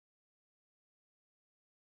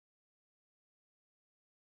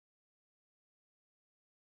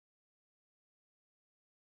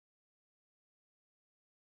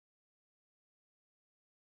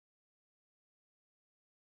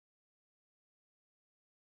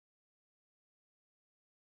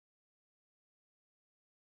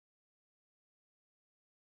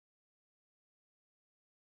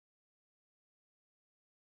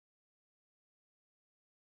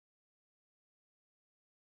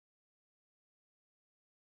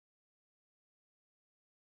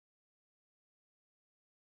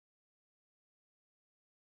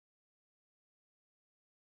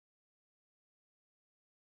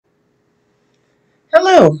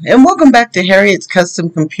Hello, and welcome back to Harriet's Custom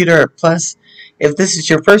Computer Art Plus. If this is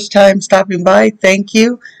your first time stopping by, thank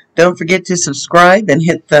you. Don't forget to subscribe and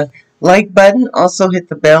hit the like button. Also hit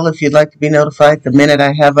the bell if you'd like to be notified the minute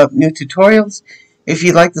I have up new tutorials. If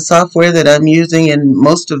you like the software that I'm using in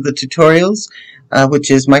most of the tutorials, which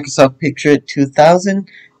is Microsoft Picture 2000,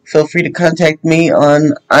 feel free to contact me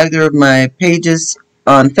on either of my pages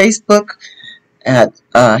on Facebook at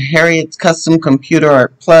Harriet's Custom Computer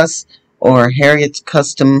Art Plus or Harriet's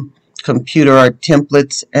Custom Computer Art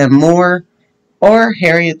Templates and More, or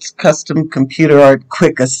Harriet's Custom Computer Art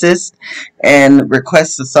Quick Assist, and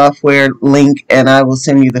request the software link and I will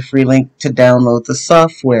send you the free link to download the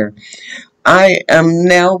software. I am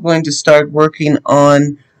now going to start working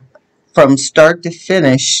on, from start to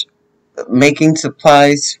finish, making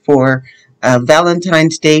supplies for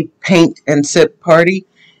Valentine's Day paint and sip party.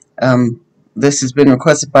 This has been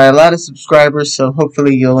requested by a lot of subscribers, so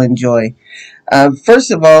hopefully you'll enjoy.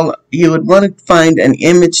 First of all, you would want to find an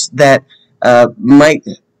image that might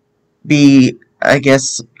be, I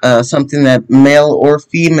guess, something that male or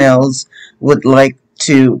females would like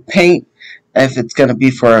to paint. If it's going to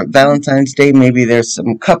be for Valentine's Day, maybe there's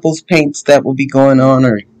some couples paints that will be going on,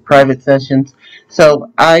 or private sessions.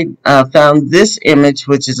 So I found this image,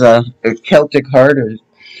 which is a Celtic heart, or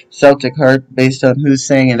Celtic heart, based on who's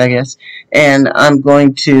saying it, I guess. And I'm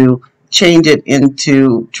going to try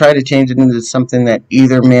to change it into something that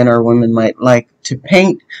either men or women might like to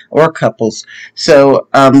paint, or couples. So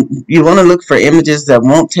you want to look for images that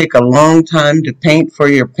won't take a long time to paint for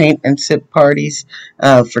your paint and sip parties.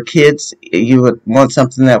 For kids, you would want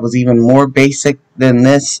something that was even more basic than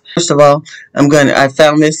this. First of all, I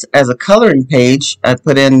found this as a coloring page. I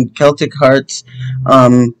put in Celtic Hearts,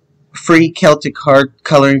 free Celtic Heart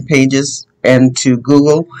coloring pages, into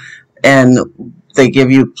Google, and they give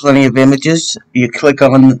you plenty of images. You click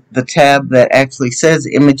on the tab that actually says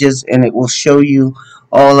images and it will show you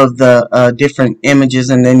all of the different images,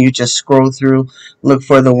 and then you just scroll through, look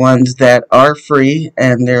for the ones that are free,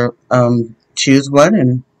 and they're choose one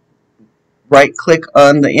and right click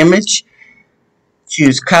on the image,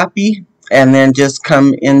 choose copy, and then just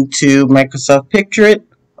come into Microsoft Picture It,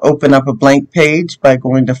 open up a blank page by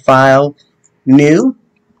going to File, New,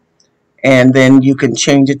 and then you can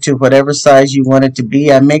change it to whatever size you want it to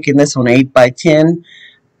be. I'm making this one 8x10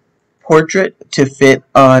 portrait to fit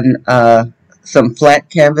on some flat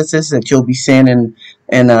canvases that you'll be seeing in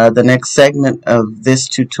the next segment of this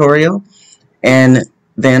tutorial. And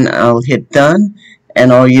then I'll hit done,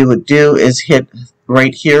 and all you would do is hit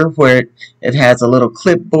right here where it has a little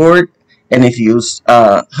clipboard, and if you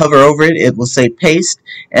hover over it, it will say paste,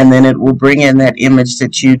 and then it will bring in that image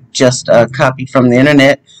that you just copied from the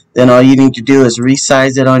internet. Then all you need to do is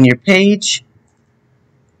resize it on your page,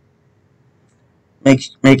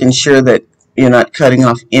 making sure that you're not cutting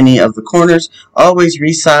off any of the corners. Always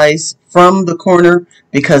resize from the corner,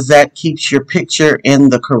 because that keeps your picture in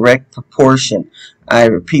the correct proportion. I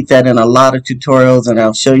repeat that in a lot of tutorials, and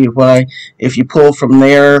I'll show you why. If you pull from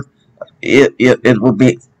there, it will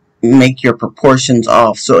make your proportions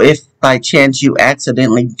off. So if by chance you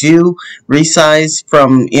accidentally do resize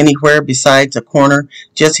from anywhere besides a corner,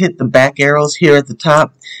 just hit the back arrows here at the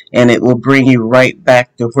top and it will bring you right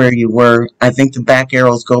back to where you were. I think the back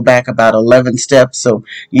arrows go back about 11 steps, so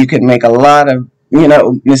you can make a lot of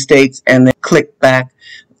mistakes and then click back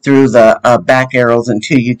through the back arrows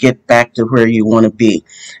until you get back to where you want to be.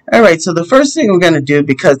 Alright, so the first thing we're going to do,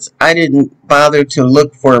 because I didn't bother to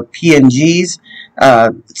look for PNGs,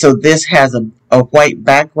 so this has a white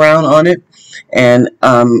background on it, and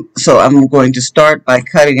so I'm going to start by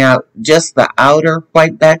cutting out just the outer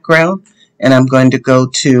white background, and I'm going to go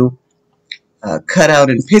to cut out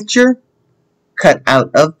in picture, cut out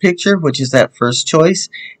of picture, which is that first choice,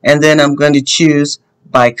 and then I'm going to choose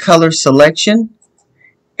by color selection,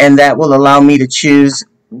 and that will allow me to choose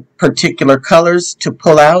particular colors to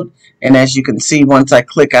pull out. And as you can see, once I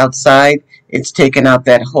click outside, it's taken out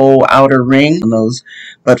that whole outer ring on those.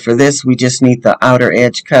 But for this, we just need the outer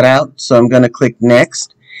edge cut out. So I'm going to click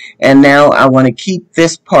next. And now I want to keep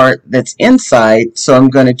this part that's inside. So I'm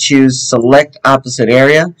going to choose select opposite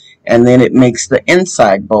area. And then it makes the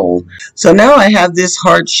inside bold. So now I have this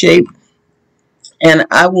heart shape. And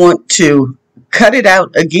I want to cut it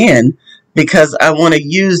out again, because I want to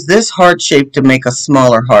use this heart shape to make a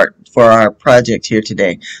smaller heart for our project here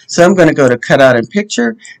today. So I'm going to go to cut out in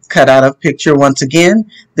picture, cut out of picture once again.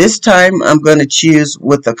 This time I'm going to choose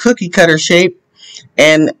with the cookie cutter shape,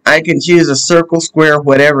 and I can choose a circle, square,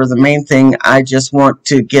 whatever. The main thing, I just want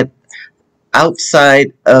to get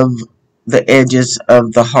outside of the edges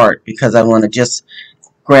of the heart, because I want to just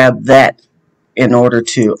grab that in order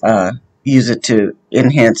to use it to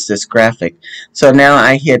enhance this graphic. So now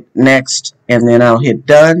I hit next, and then I'll hit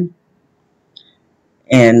done.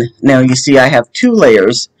 And now you see I have two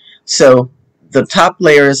layers. So the top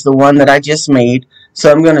layer is the one that I just made.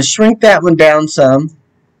 So I'm going to shrink that one down some,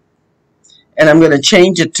 and I'm going to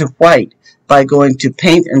change it to white by going to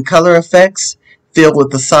Paint and Color Effects, Fill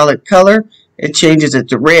with the Solid Color. It changes it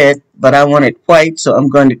to red, but I want it white, so I'm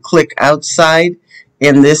going to click outside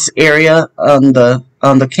in this area on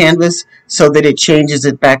the canvas so that it changes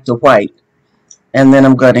it back to white. And then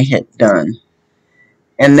I'm going to hit done.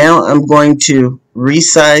 And now I'm going to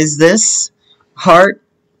resize this heart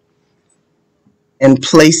and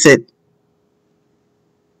place it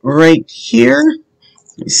right here.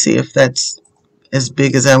 Let me see if that's as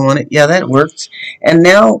big as I want it. Yeah, that works. And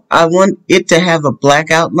now I want it to have a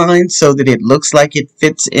black outline so that it looks like it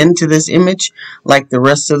fits into this image like the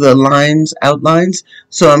rest of the lines, outlines.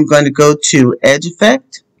 So I'm going to go to Edge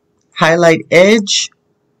Effect, Highlight Edge.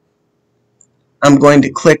 I'm going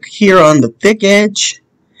to click here on the thick edge.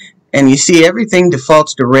 And you see everything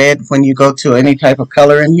defaults to red when you go to any type of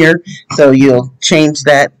color in here. So you'll change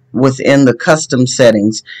that within the custom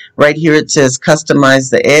settings. Right here it says customize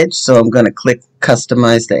the edge. So I'm going to click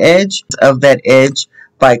customize the edge of that edge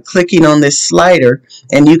by clicking on this slider.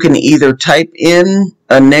 And you can either type in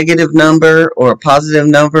a negative number or a positive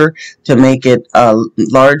number to make it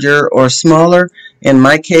larger or smaller. In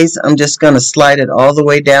my case, I'm just going to slide it all the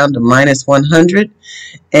way down to -100.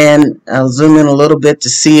 And I'll zoom in a little bit to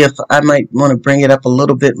see if I might want to bring it up a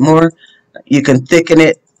little bit more. You can thicken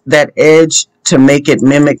it, that edge, to make it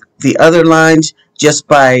mimic the other lines just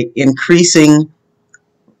by increasing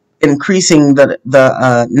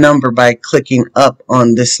the number by clicking up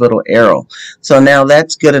on this little arrow. So now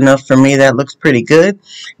that's good enough for me. That looks pretty good.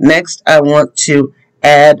 Next, I want to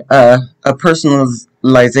add a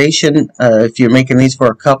personalization. If you're making these for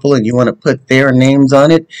a couple and you want to put their names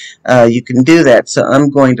on it, you can do that. So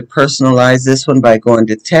I'm going to personalize this one by going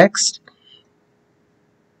to Text,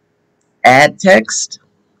 Add Text.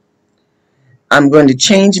 I'm going to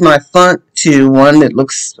change my font to one that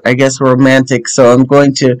looks, I guess, romantic. So I'm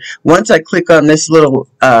going to, once I click on this little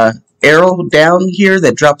arrow down here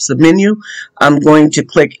that drops the menu, I'm going to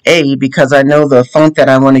click A because I know the font that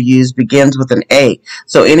I want to use begins with an A.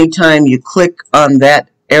 So anytime you click on that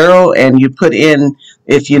arrow and you put in,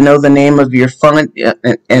 if you know the name of your font,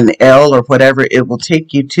 an L or whatever, it will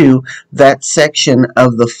take you to that section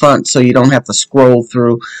of the font so you don't have to scroll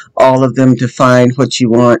through all of them to find what you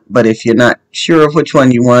want. But if you're not sure of which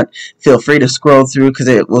one you want, feel free to scroll through because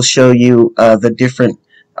it will show you all the different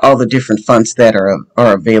fonts that are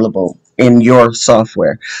available in your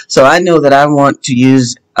software. So I know that I want to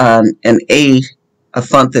use a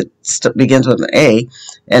font that begins with an A,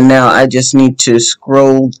 and now I just need to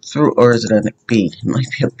scroll through, or is it a B? It might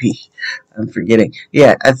be a B. I'm forgetting.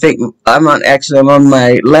 Yeah, I think I'm on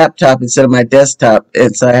my laptop instead of my desktop,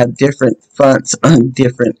 and so I have different fonts on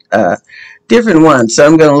different ones. So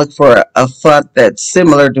I'm going to look for a font that's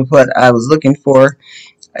similar to what I was looking for.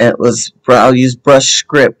 I'll use Brush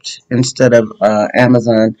Script instead of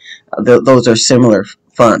Amazon. Those are similar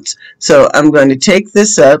fonts. So I'm going to take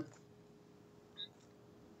this up,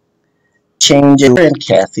 change it, and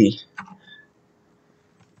Kathy.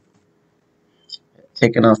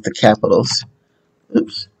 Taking off the capitals.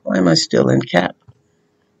 Oops, why am I still in cap?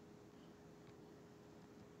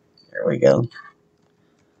 There we go.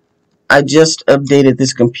 I just updated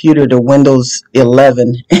this computer to Windows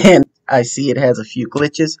 11 and I see it has a few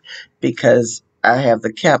glitches because I have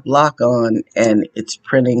the cap lock on and it's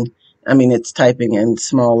it's typing in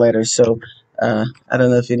small letters. So I don't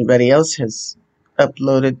know if anybody else has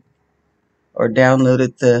uploaded or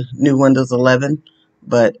downloaded the new Windows 11,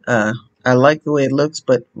 but I like the way it looks,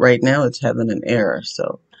 but right now it's having an error,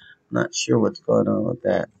 so I'm not sure what's going on with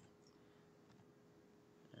that.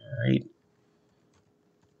 Alright.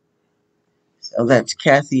 So that's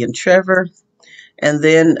Kathy and Trevor. And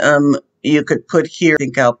then you could put here, I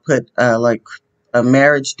think I'll put like a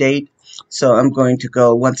marriage date. So I'm going to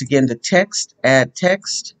go once again to Text, Add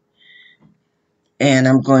Text. And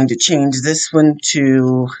I'm going to change this one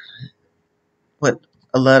to what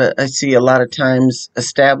I see a lot of times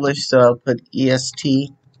established, so I'll put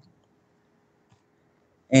EST.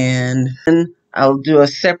 And then I'll do a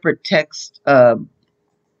separate text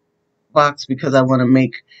box because I want to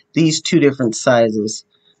make these two different sizes.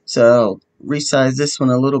 So I'll resize this one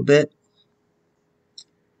a little bit,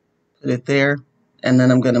 put it there, and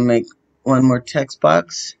then I'm going to make one more text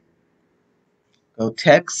box. Go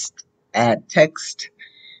Text, Add Text,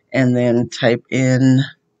 and then type in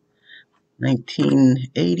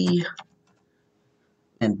 1980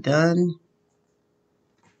 and done.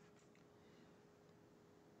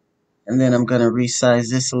 And then I'm going to resize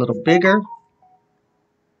this a little bigger.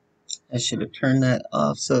 I should have turned that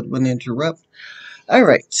off so it wouldn't interrupt. All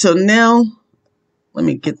right, so now let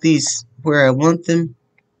me get these where I want them.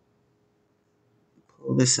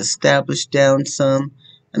 Pull this established down some,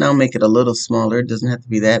 and I'll make it a little smaller. It doesn't have to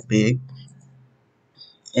be that big.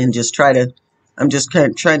 And just I'm just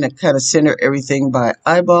trying to kind of center everything by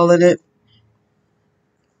eyeballing it.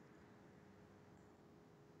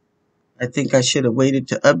 I think I should have waited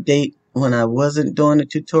to update when I wasn't doing a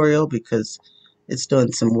tutorial because it's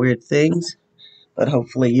doing some weird things. But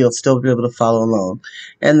hopefully you'll still be able to follow along.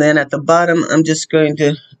 And then at the bottom, I'm just going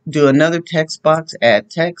to do another text box,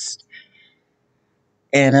 add text.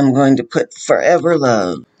 And I'm going to put Forever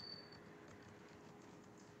Love.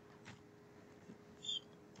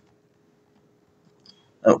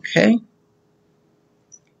 Okay.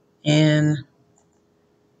 And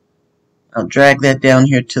I'll drag that down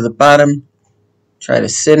here to the bottom. Try to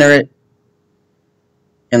center it.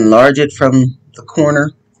 Enlarge it from the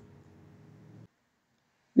corner.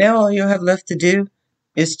 Now all you have left to do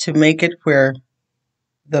is to make it where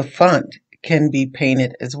the font can be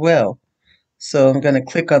painted as well. So I'm going to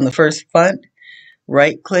click on the first font,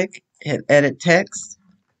 right click, hit edit text.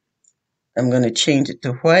 I'm going to change it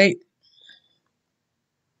to white.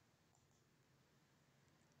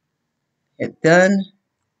 Hit done.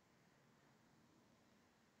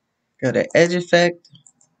 Go to edge effect.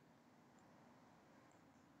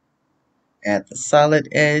 Add the solid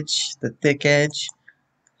edge, the thick edge.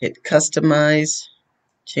 Hit customize.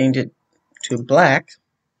 Change it to black.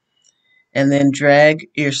 And then drag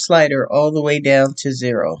your slider all the way down to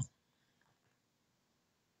 0.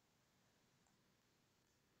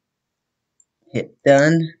 Hit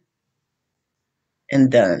done and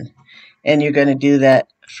done. And you're going to do that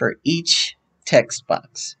for each text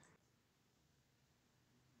box.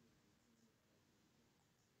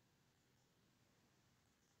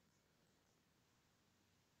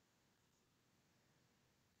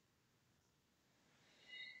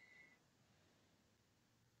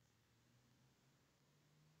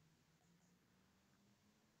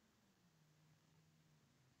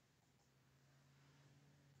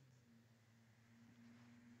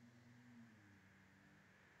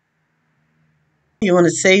 You want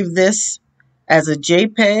to save this as a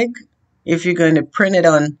JPEG if you're going to print it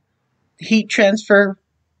on heat transfer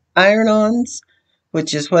iron-ons,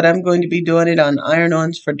 which is what I'm going to be doing it on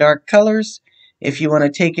iron-ons for dark colors. If you want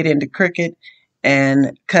to take it into Cricut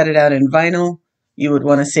and cut it out in vinyl, you would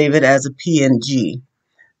want to save it as a PNG.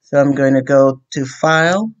 So I'm going to go to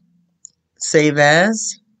File, Save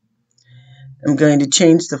As. I'm going to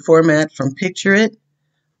change the format from Picture It.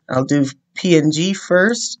 I'll do PNG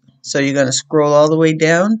first. So you're going to scroll all the way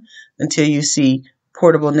down until you see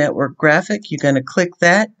Portable Network Graphic. You're going to click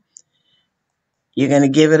that. You're going to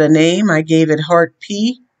give it a name. I gave it Heart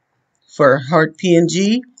P for Heart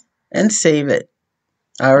PNG and save it.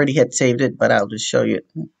 I already had saved it, but I'll just show you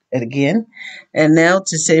it again. And now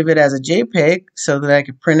to save it as a JPEG so that I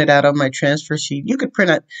could print it out on my transfer sheet. You could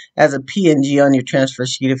print it as a PNG on your transfer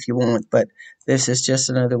sheet if you want, but this is just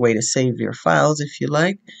another way to save your files if you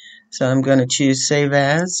like. So I'm going to choose Save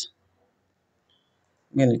As.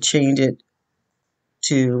 I'm going to change it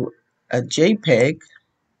to a JPEG,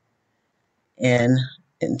 and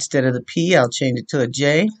instead of the P, I'll change it to a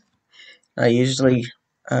J. I usually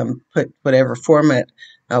put whatever format.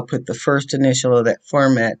 I'll put the first initial of that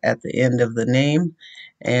format at the end of the name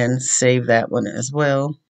and save that one as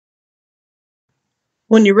well.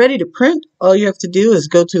 When you're ready to print, all you have to do is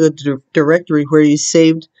go to the directory where you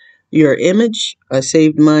saved your image. I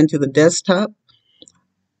saved mine to the desktop.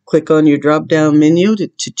 Click on your drop-down menu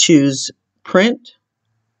to choose Print.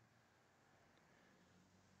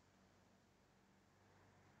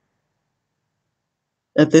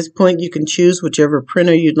 At this point, you can choose whichever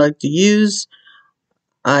printer you'd like to use.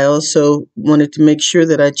 I also wanted to make sure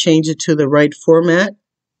that I change it to the right format,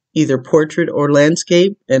 either portrait or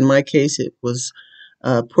landscape. In my case, it was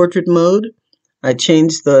portrait mode. I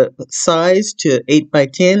changed the size to 8 by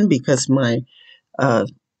 10 because my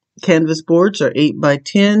canvas boards are 8 by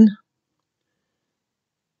 10.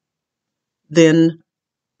 Then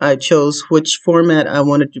I chose which format I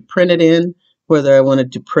wanted to print it in, whether I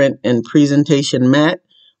wanted to print in presentation matte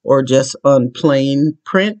or just on plain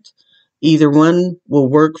print. Either one will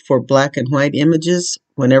work for black and white images.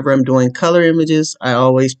 Whenever I'm doing color images, I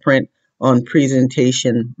always print on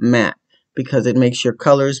presentation matte because it makes your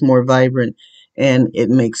colors more vibrant and it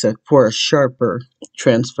makes for a sharper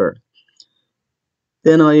transfer.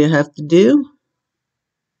 Then all you have to do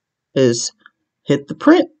is hit the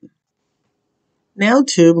print. Now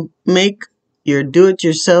to make your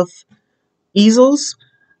do-it-yourself easels,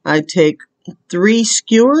 I take 3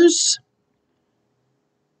 skewers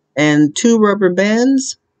and 2 rubber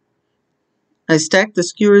bands. I stack the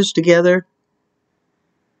skewers together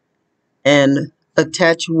and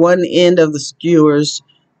attach one end of the skewers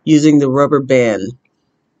using the rubber band.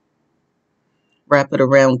 Wrap it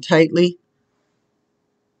around tightly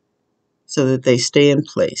so that they stay in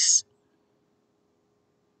place.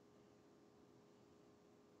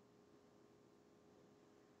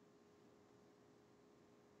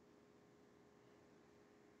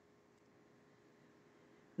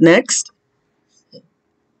 Next,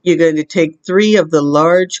 you're going to take 3 of the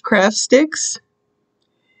large craft sticks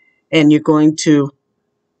and you're going to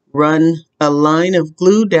run a line of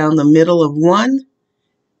glue down the middle of one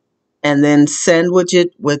and then sandwich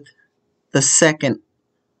it with the second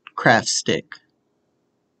craft stick.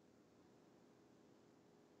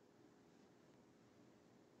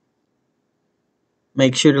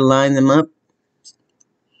 Make sure to line them up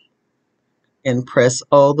and press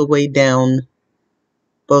all the way down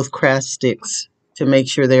both craft sticks to make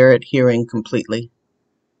sure they're adhering completely.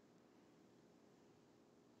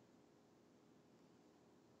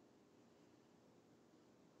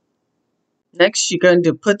 Next, you're going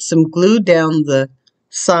to put some glue down the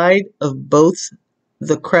side of both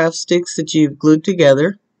the craft sticks that you've glued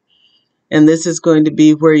together. And this is going to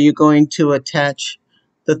be where you're going to attach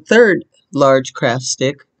the third large craft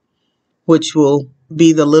stick, which will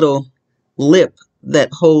be the little lip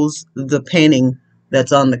that holds the painting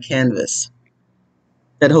that's on the canvas,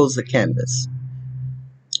 that holds the canvas.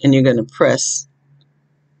 And you're going to press,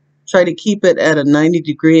 try to keep it at a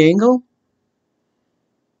 90-degree angle.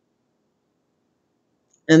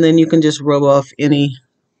 And then you can just rub off any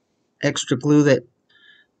extra glue that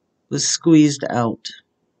was squeezed out.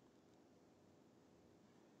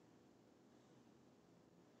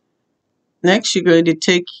 Next, you're going to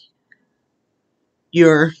take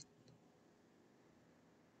your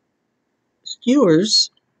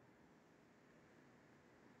skewers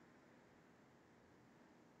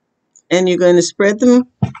and you're going to spread them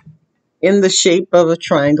in the shape of a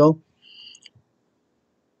triangle,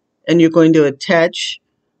 and you're going to attach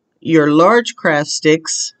your large craft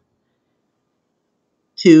sticks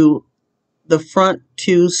to the front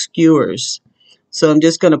 2 skewers. So I'm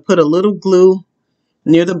just going to put a little glue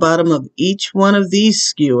near the bottom of each one of these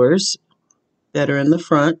skewers that are in the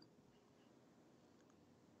front,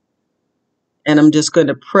 and I'm just going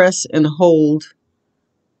to press and hold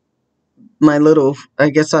my little,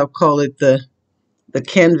 I guess I'll call it the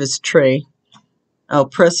canvas tray. I'll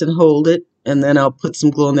press and hold it, and then I'll put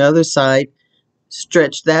some glue on the other side,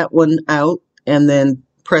 stretch that one out, and then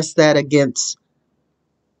press that against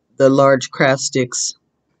the large craft sticks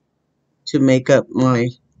to make up my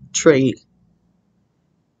tray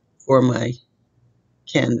for my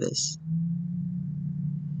canvas.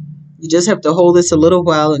 You just have to hold this a little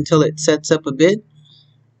while until it sets up a bit,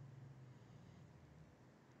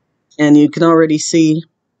 and you can already see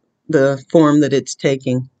the form that it's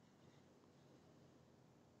taking.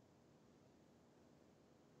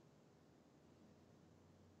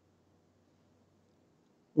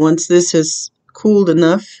 Once this has cooled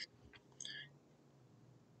enough,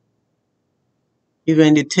 you're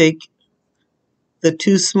going to take the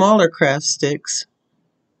 2 smaller craft sticks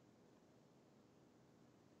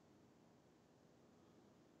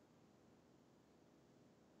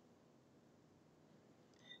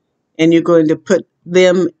and you're going to put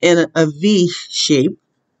them in a V shape.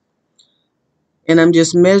 And I'm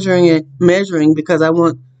just measuring because I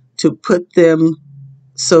want to put them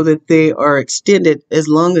so that they are extended as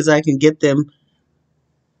long as I can get them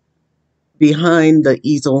behind the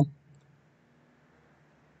easel.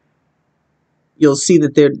 You'll see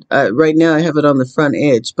that they're, right now I have it on the front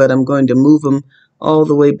edge, but I'm going to move them all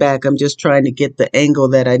the way back. I'm just trying to get the angle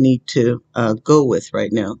that I need to go with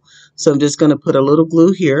right now. So I'm just going to put a little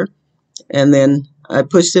glue here, and then I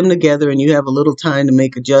push them together, and you have a little time to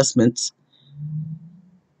make adjustments.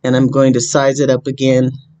 And I'm going to size it up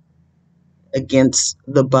again against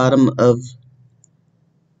the bottom of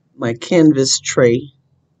my canvas tray.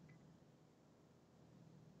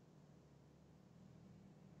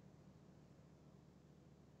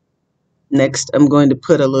 Next, I'm going to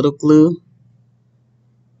put a little glue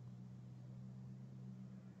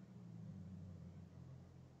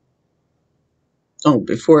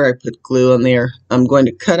before I put glue on there, I'm going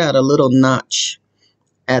to cut out a little notch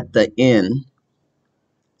at the end.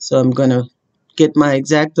 So I'm going to get my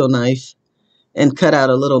X-Acto knife and cut out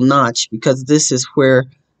a little notch because this is where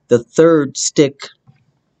the third stick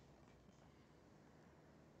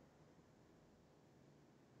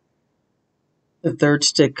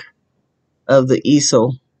of the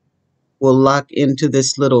easel will lock into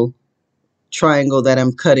this little triangle that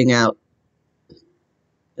I'm cutting out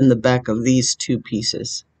in the back of these two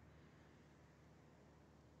pieces.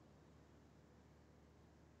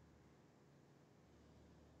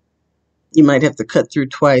 You might have to cut through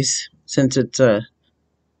twice since it's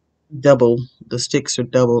double, the sticks are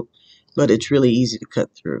double, but it's really easy to cut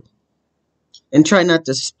through. And try not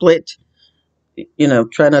to split,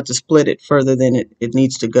 try not to split it further than it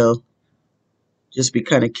needs to go. Just be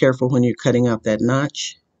kind of careful when you're cutting out that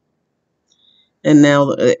notch. And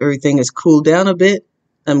now everything is cooled down a bit.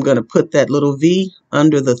 I'm going to put that little V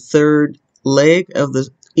under the third leg of the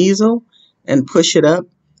easel and push it up.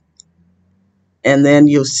 And then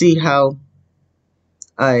you'll see how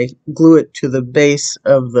I glue it to the base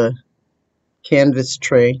of the canvas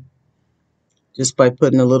tray just by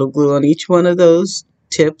putting a little glue on each one of those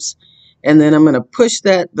tips. And then I'm going to push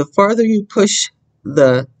that. The farther you push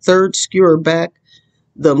the third skewer back,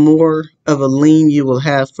 the more of a lean you will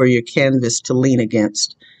have for your canvas to lean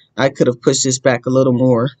against. I could have pushed this back a little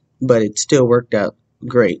more, but it still worked out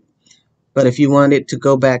great. But if you want it to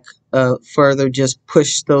go back further, just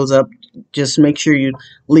push those up. Just make sure you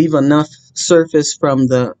leave enough surface from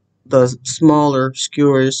the smaller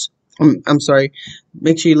skewers. I'm sorry,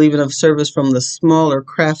 make sure you leave enough surface from the smaller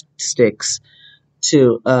craft sticks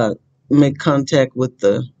to make contact with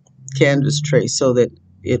the canvas tray so that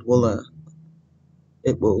it will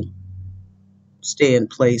stay in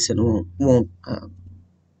place and won't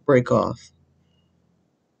break off.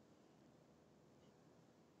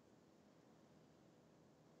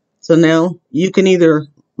 So now you can either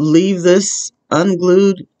leave this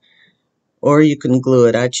unglued or you can glue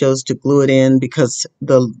it. I chose to glue it in because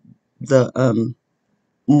the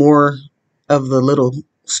more of the little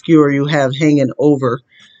skewer you have hanging over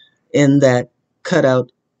in that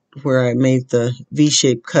cutout where I made the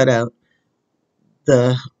V-shaped cutout,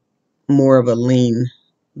 the more of a lean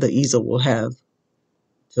the easel will have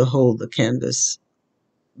to hold the canvas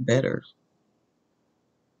better.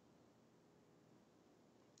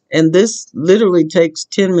 And this literally takes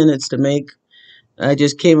 10 minutes to make. I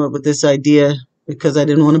just came up with this idea because I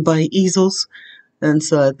didn't want to buy easels. And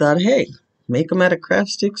so I thought, hey, make them out of craft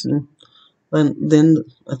sticks. And then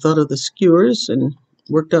I thought of the skewers and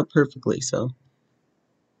worked out perfectly. So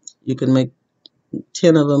you can make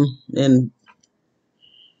 10 of them in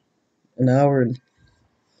an hour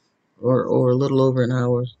or a little over an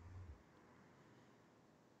hour.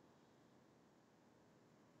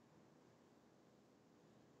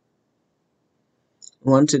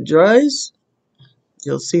 Once it dries,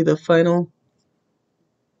 you'll see the final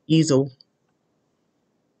easel.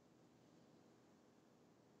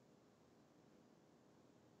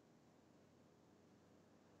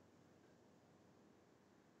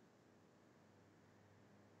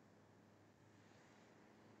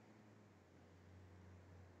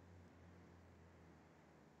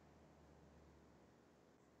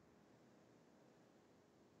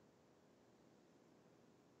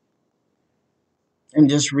 I'm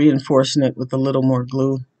just reinforcing it with a little more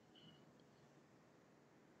glue.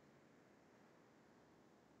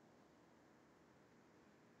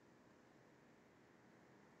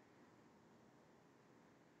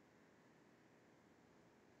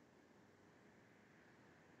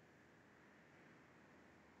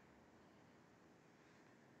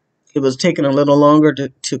 It was taking a little longer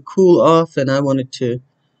to cool off, and I wanted to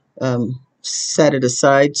set it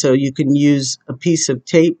aside so you can use a piece of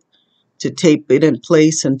tape to tape it in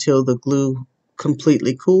place until the glue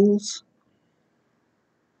completely cools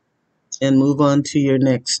and move on to your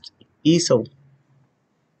next easel.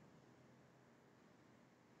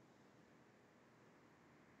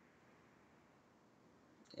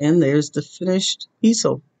 And there's the finished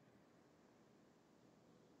easel.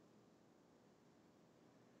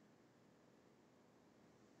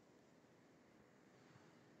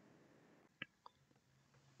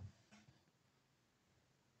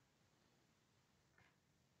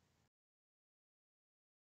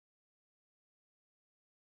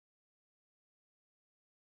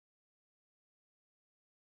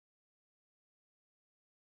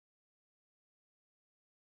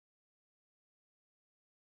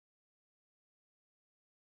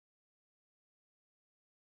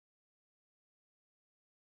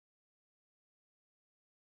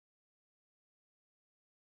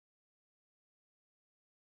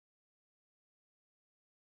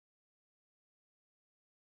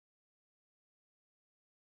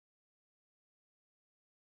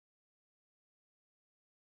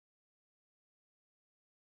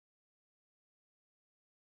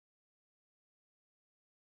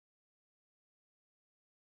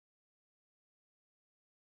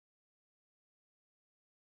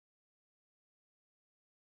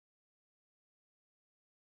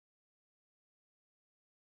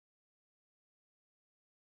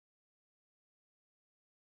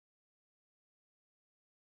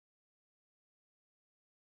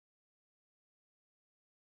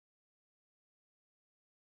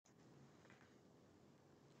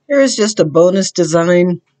 Here is just a bonus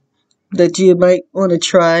design that you might want to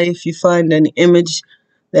try. If you find an image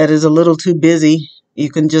that is a little too busy, you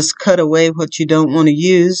can just cut away what you don't want to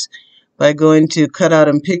use by going to cut out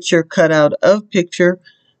in picture, cut out of picture,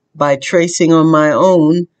 by tracing on my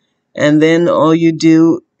own, and then all you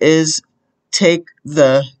do is take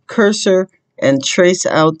the cursor and trace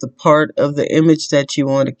out the part of the image that you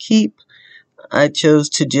want to keep. I chose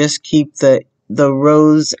to just keep the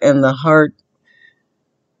rose and the heart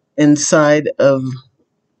inside of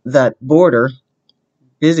that border,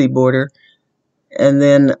 busy border, and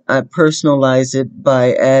then I personalize it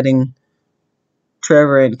by adding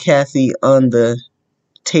Trevor and Kathy on the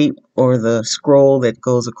tape or the scroll that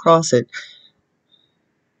goes across it,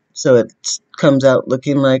 so it comes out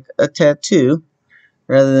looking like a tattoo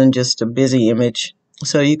rather than just a busy image.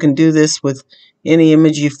 So you can do this with any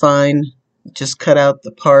image you find. Just cut out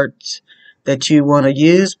the parts that you want to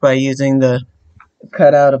use by using the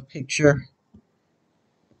cut out of picture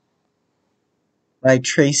by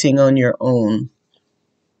tracing on your own.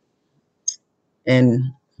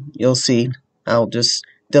 And you'll see I'll just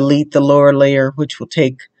delete the lower layer, which will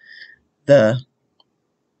take the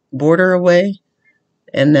border away,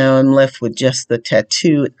 and now I'm left with just the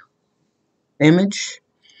tattoo image.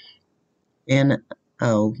 And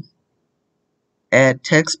I'll add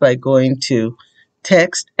text by going to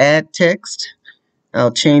text, add text.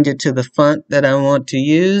 I'll change it to the font that I want to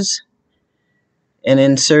use and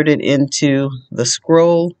insert it into the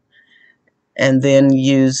scroll, and then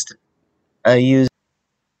I used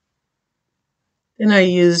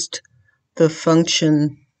the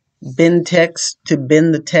function bend text to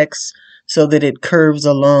bend the text so that it curves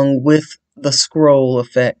along with the scroll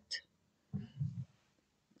effect.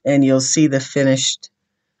 And you'll see the finished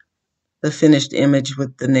image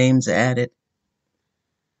with the names added.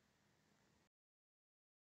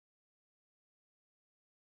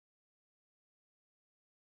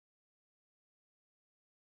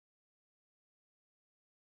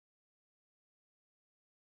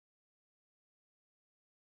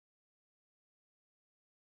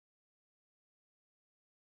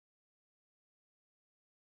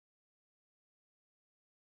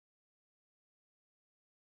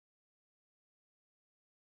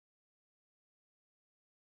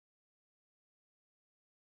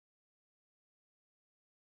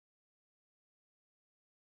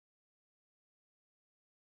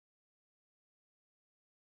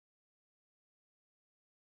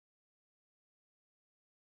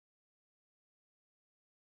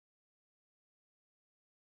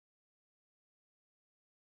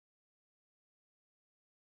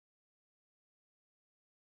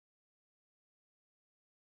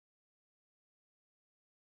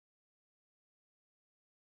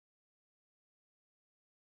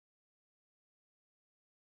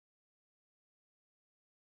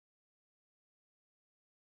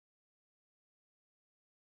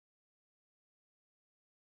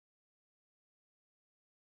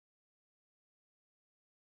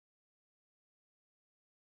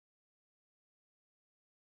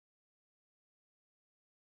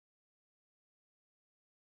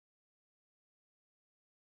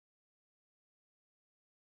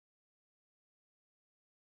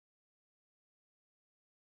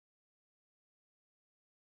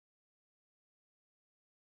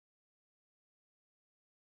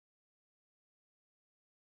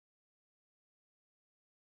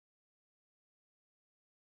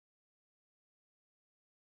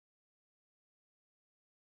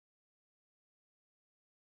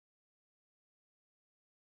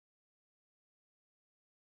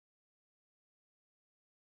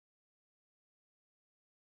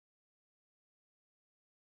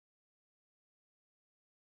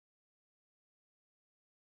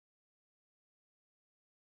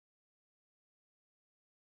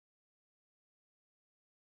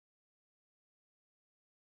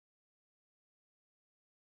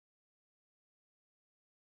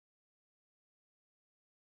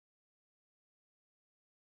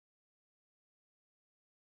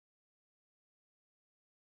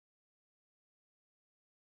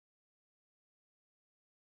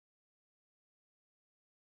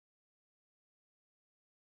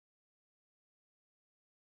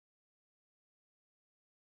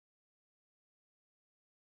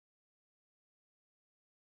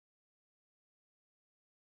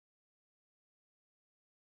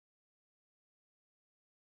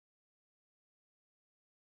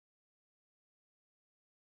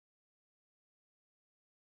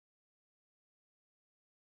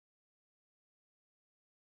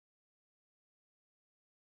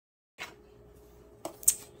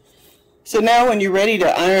 So now when you're ready to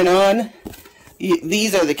iron on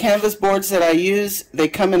these are the canvas boards that I use. They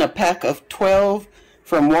come in a pack of 12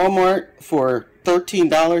 from Walmart for $13,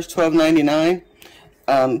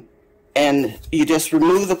 $12.99. And you just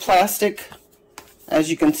remove the plastic. As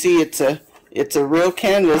you can see, it's a real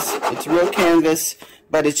canvas. It's real canvas,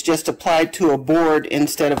 but it's just applied to a board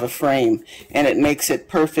instead of a frame, and it makes it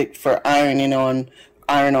perfect for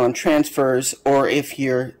iron-on transfers, or if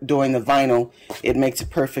you're doing the vinyl, it makes it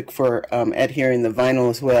perfect for adhering the vinyl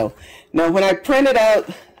as well. Now, when I printed out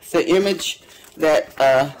the image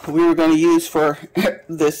that we were going to use for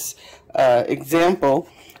this example,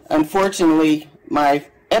 unfortunately, my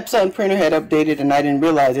Epson printer had updated and I didn't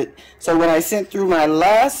realize it. So when I sent through my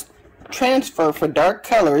last transfer for dark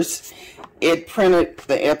colors, it printed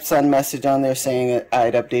the Epson message on there saying that I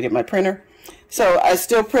had updated my printer. So I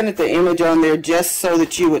still printed the image on there just so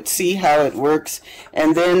that you would see how it works.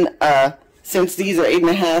 And then since these are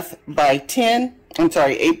 8.5 by 10, I'm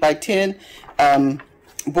sorry, 8 by 10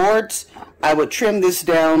 boards, I would trim this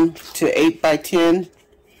down to 8 by 10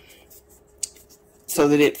 so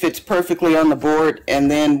that it fits perfectly on the board. And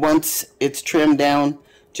then once it's trimmed down,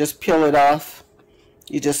 just peel it off.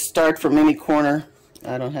 You just start from any corner.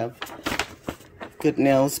 I don't have good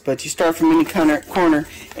nails, but you start from any corner,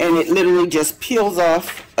 and it literally just peels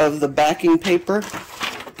off of the backing paper.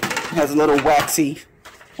 It has a little waxy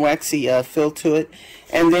feel to it.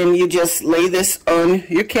 And then you just lay this on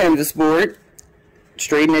your canvas board,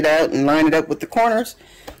 straighten it out and line it up with the corners.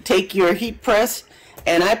 Take your heat press,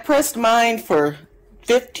 and I pressed mine for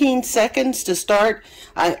 15 seconds to start.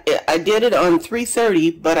 I did it on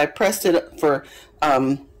 330, but I pressed it for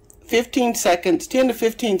 15 seconds, 10 to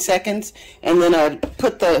 15 seconds, and then I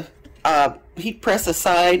put the heat press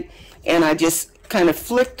aside, and I just kind of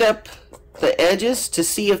flicked up the edges to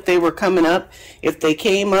see if they were coming up. If they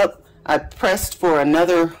came up, I pressed for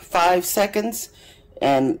another 5 seconds,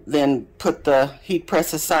 and then put the heat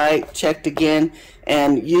press aside, checked again,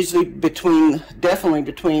 and usually definitely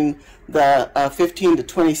between the 15 to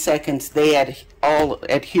 20 seconds, they all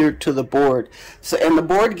adhered to the board. So, and the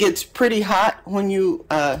board gets pretty hot when you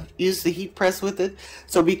use the heat press with it,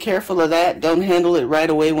 so be careful of that. Don't handle it right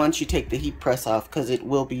away once you take the heat press off, because it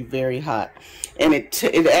will be very hot. And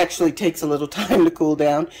it actually takes a little time to cool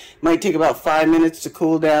down. It might take about 5 minutes to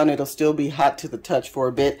cool down. It'll still be hot to the touch for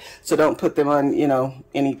a bit, so don't put them on,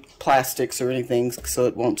 any plastics or anything, so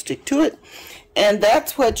it won't stick to it. And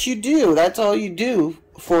that's what you do. That's all you do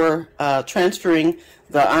for transferring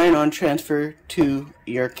the iron-on transfer to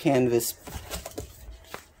your canvas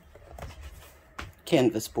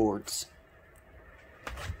boards.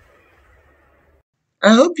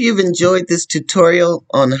 I hope you've enjoyed this tutorial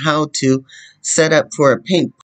on how to set up for a paint